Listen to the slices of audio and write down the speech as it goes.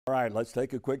All right, let's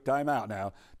take a quick time out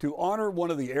now to honor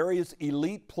one of the area's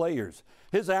elite players.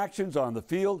 His actions on the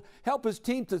field help his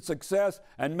team to success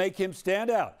and make him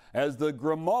stand out as the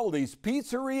Grimaldi's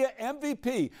Pizzeria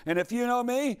MVP. And if you know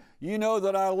me, you know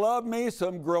that I love me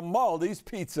some Grimaldi's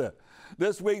pizza.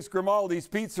 This week's Grimaldi's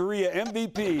Pizzeria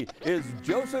MVP is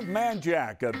Joseph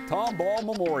Manjack of Tomball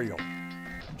Memorial.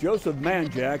 Joseph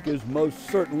Manjack is most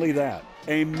certainly that,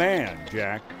 a man,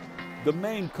 Jack. The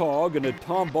main cog in a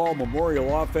Tomball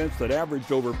Memorial offense that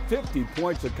averaged over 50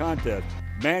 points a contest.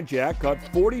 Manjack caught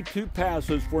 42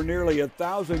 passes for nearly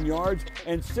 1,000 yards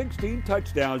and 16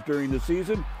 touchdowns during the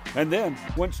season. And then,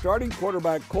 when starting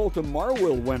quarterback Colton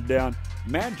Marwill went down,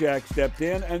 Manjack stepped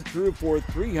in and threw for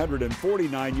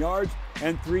 349 yards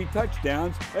and 3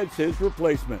 touchdowns as his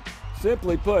replacement.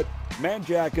 Simply put,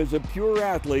 Manjack is a pure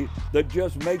athlete that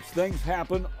just makes things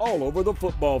happen all over the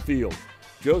football field.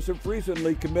 Joseph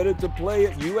recently committed to play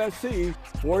at USC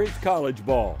for his college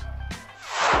ball.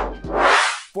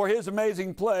 For his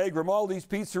amazing play, Grimaldi's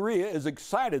Pizzeria is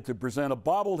excited to present a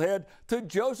bobblehead to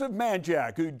Joseph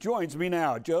Manjack, who joins me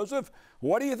now. Joseph,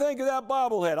 what do you think of that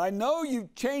bobblehead? I know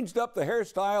you've changed up the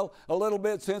hairstyle a little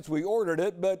bit since we ordered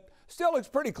it, but still looks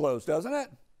pretty close, doesn't it?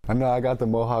 I know I got the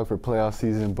mohawk for playoff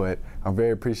season, but I'm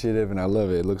very appreciative and I love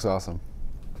it. It looks awesome.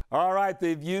 All right,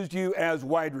 they've used you as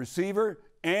wide receiver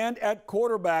and at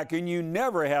quarterback, and you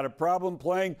never had a problem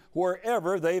playing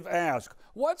wherever they've asked.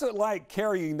 What's it like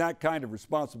carrying that kind of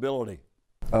responsibility?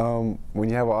 When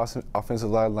you have an awesome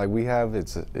offensive line like we have,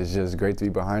 it's just great to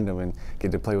be behind them and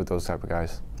get to play with those type of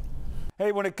guys.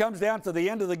 Hey, when it comes down to the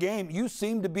end of the game, you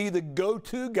seem to be the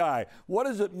go-to guy. What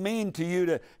does it mean to you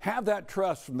to have that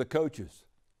trust from the coaches?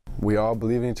 We all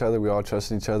believe in each other, we all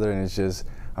trust in each other, and it's just,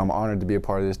 I'm honored to be a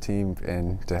part of this team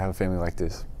and to have a family like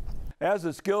this. As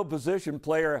a skilled position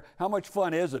player, how much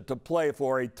fun is it to play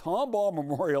for a Tomball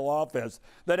Memorial offense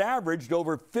that averaged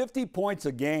over 50 points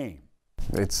a game?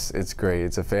 It's great.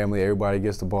 It's a family. Everybody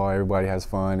gets the ball. Everybody has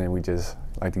fun, and we just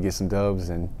like to get some dubs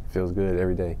and feels good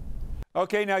every day.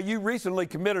 Okay, now you recently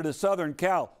committed to Southern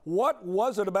Cal. What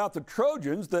was it about the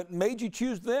Trojans that made you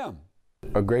choose them?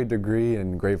 A great degree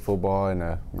and great football and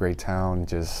a great town.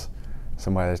 Just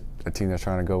a team that's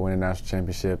trying to go win a national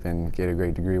championship and get a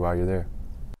great degree while you're there.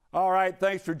 All right,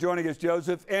 thanks for joining us,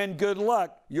 Joseph, and good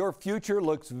luck. Your future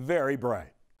looks very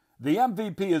bright. The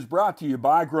MVP is brought to you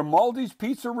by Grimaldi's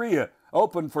Pizzeria,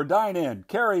 open for dine-in,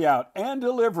 carry-out, and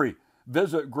delivery.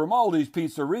 Visit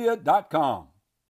Grimaldi'sPizzeria.com.